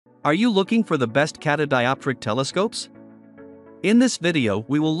Are you looking for the best catadioptric telescopes? In this video,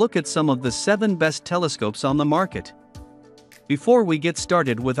 we will look at some of the 7 best telescopes on the market. Before we get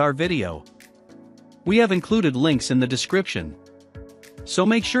started with our video, we have included links in the description, so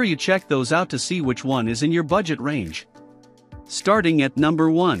make sure you check those out to see which one is in your budget range. Starting at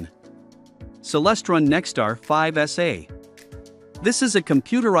number 1. Celestron NexStar 5SA. This is a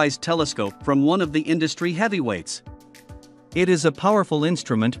computerized telescope from one of the industry heavyweights. It is a powerful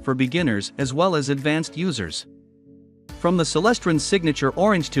instrument for beginners as well as advanced users. From the Celestron's signature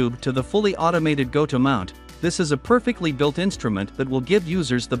orange tube to the fully automated go-to-mount, this is a perfectly built instrument that will give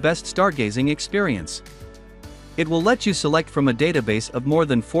users the best stargazing experience. It will let you select from a database of more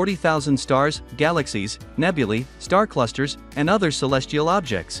than 40,000 stars, galaxies, nebulae, star clusters, and other celestial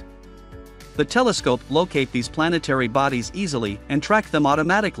objects. The telescope locates these planetary bodies easily and track them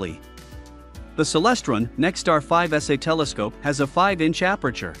automatically. The Celestron NexStar 5SA telescope has a 5-inch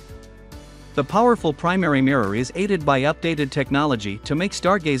aperture. The powerful primary mirror is aided by updated technology to make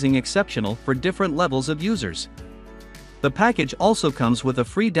stargazing exceptional for different levels of users. The package also comes with a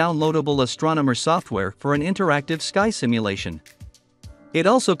free downloadable astronomer software for an interactive sky simulation. It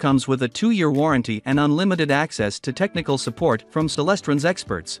also comes with a 2-year warranty and unlimited access to technical support from Celestron's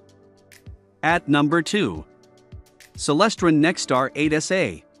experts. At number 2. Celestron NexStar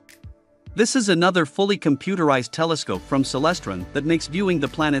 8SA. This is another fully computerized telescope from Celestron that makes viewing the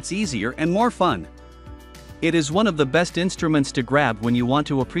planets easier and more fun. It is one of the best instruments to grab when you want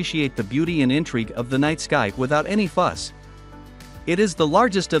to appreciate the beauty and intrigue of the night sky without any fuss. It is the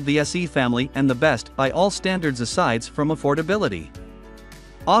largest of the SE family and the best by all standards aside from affordability.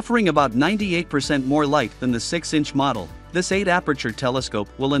 Offering about 98% more light than the 6-inch model, this 8-aperture telescope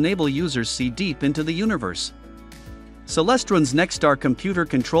will enable users see deep into the universe. Celestron's NexStar computer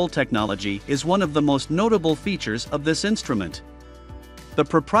control technology is one of the most notable features of this instrument. The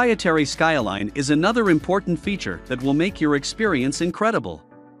proprietary skyline is another important feature that will make your experience incredible.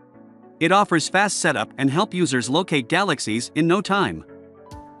 It offers fast setup and help users locate galaxies in no time.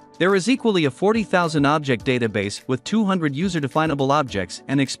 There is equally a 40,000 object database with 200 user-definable objects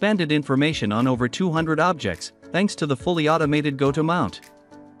and expanded information on over 200 objects, thanks to the fully automated go-to-mount.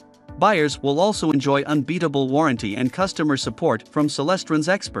 Buyers will also enjoy unbeatable warranty and customer support from Celestron's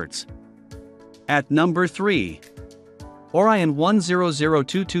experts. At number 3. Orion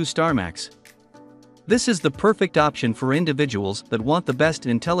 10022 StarMax. This is the perfect option for individuals that want the best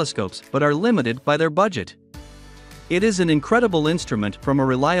in telescopes but are limited by their budget. It is an incredible instrument from a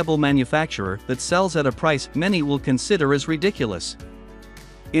reliable manufacturer that sells at a price many will consider as ridiculous.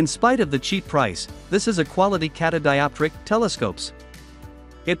 In spite of the cheap price, this is a quality catadioptric telescopes.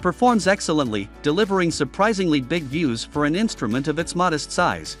 It performs excellently, delivering surprisingly big views for an instrument of its modest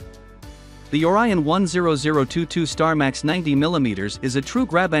size. The Orion 10022 StarMax 90mm is a true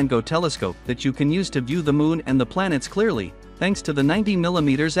grab-and-go telescope that you can use to view the moon and the planets clearly, thanks to the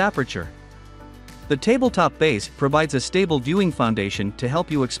 90mm aperture. The tabletop base provides a stable viewing foundation to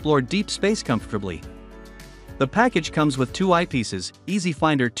help you explore deep space comfortably. The package comes with 2 eyepieces, Easy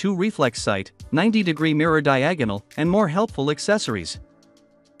Finder 2 reflex sight, 90-degree mirror diagonal, and more helpful accessories.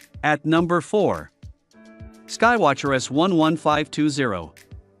 At number 4. Skywatcher S11520.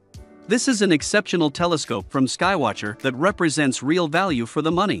 This is an exceptional telescope from Skywatcher that represents real value for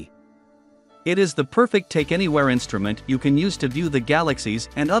the money. It is the perfect take-anywhere instrument you can use to view the galaxies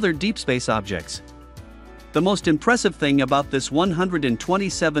and other deep space objects. The most impressive thing about this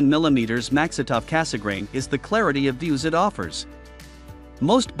 127mm Maxitov Cassegrain is the clarity of views it offers.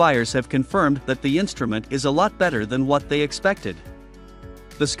 Most buyers have confirmed that the instrument is a lot better than what they expected.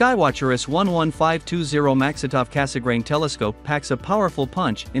 The Skywatcher S11520 Maxitov Cassegrain telescope packs a powerful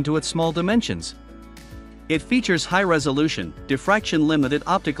punch into its small dimensions. It features high-resolution, diffraction-limited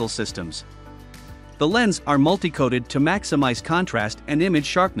optical systems. The lenses are multi-coated to maximize contrast and image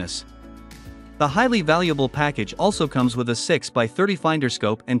sharpness. The highly valuable package also comes with a 6x30 finder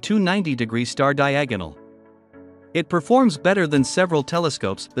scope and 2 90-degree star diagonal. It performs better than several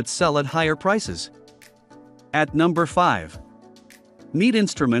telescopes that sell at higher prices. At number 5. Meet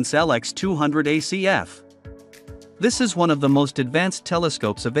Instruments LX200 ACF. This is one of the most advanced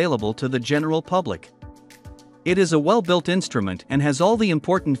telescopes available to the general public. It is a well-built instrument and has all the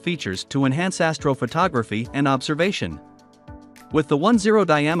important features to enhance astrophotography and observation. With the 10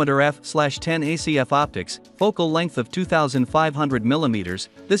 diameter f/10 ACF optics, focal length of 2,500 mm,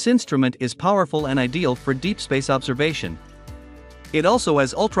 this instrument is powerful and ideal for deep space observation. It also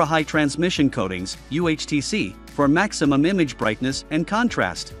has ultra-high transmission coatings, UHTC, for maximum image brightness and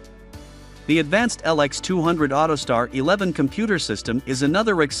contrast. The advanced LX200 AutoStar 11 computer system is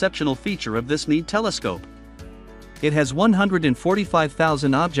another exceptional feature of this Meade telescope. It has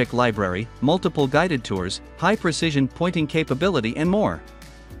 145,000 object library, multiple guided tours, high-precision pointing capability and more.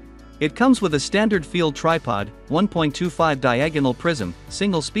 It comes with a standard field tripod, 1.25 diagonal prism,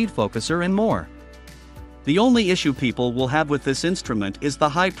 single speed focuser and more. The only issue people will have with this instrument is the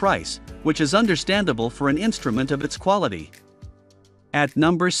high price, which is understandable for an instrument of its quality. At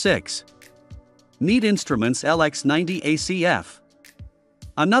number 6. Meade Instruments LX90 ACF.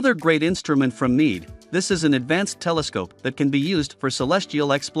 Another great instrument from Meade. This is an advanced telescope that can be used for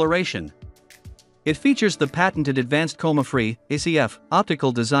celestial exploration. It features the patented advanced coma-free ACF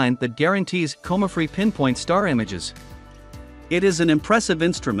optical design that guarantees coma-free pinpoint star images. It is an impressive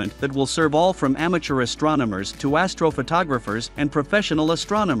instrument that will serve all from amateur astronomers to astrophotographers and professional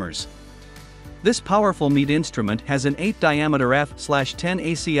astronomers. This powerful Meade instrument has an 8-diameter f/10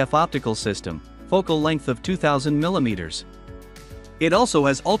 ACF optical system, focal length of 2000 mm. It also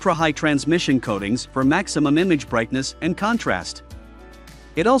has ultra-high transmission coatings for maximum image brightness and contrast.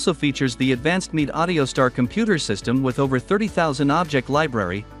 It also features the advanced Meade AudioStar computer system with over 30,000 object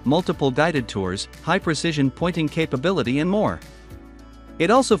library, multiple guided tours, high-precision pointing capability and more.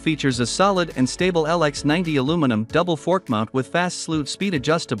 It also features a solid and stable LX90 aluminum double fork mount with fast slew speed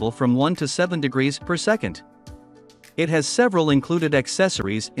adjustable from 1 to 7 degrees per second. It has several included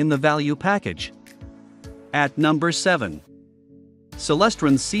accessories in the value package. At number 7.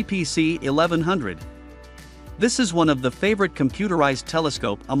 Celestron's CPC 1100. This is one of the favorite computerized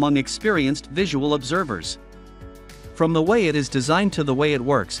telescope among experienced visual observers. From the way it is designed to the way it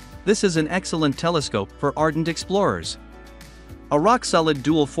works, this is an excellent telescope for ardent explorers. A rock-solid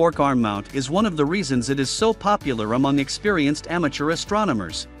dual fork arm mount is one of the reasons it is so popular among experienced amateur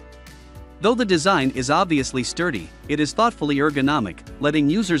astronomers. Though the design is obviously sturdy, it is thoughtfully ergonomic, letting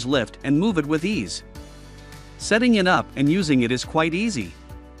users lift and move it with ease. Setting it up and using it is quite easy.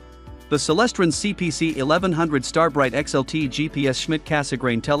 The Celestron CPC 1100 Starbright XLT GPS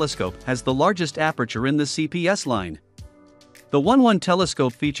Schmidt-Cassegrain telescope has the largest aperture in the CPS line. The 1.1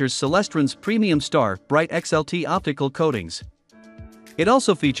 telescope features Celestron's premium star bright XLT optical coatings. It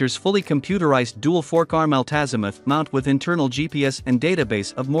also features fully computerized dual fork arm altazimuth mount with internal GPS and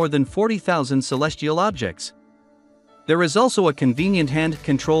database of more than 40,000 celestial objects. There is also a convenient hand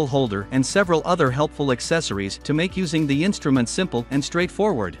control holder and several other helpful accessories to make using the instrument simple and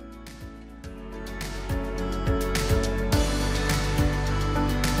straightforward.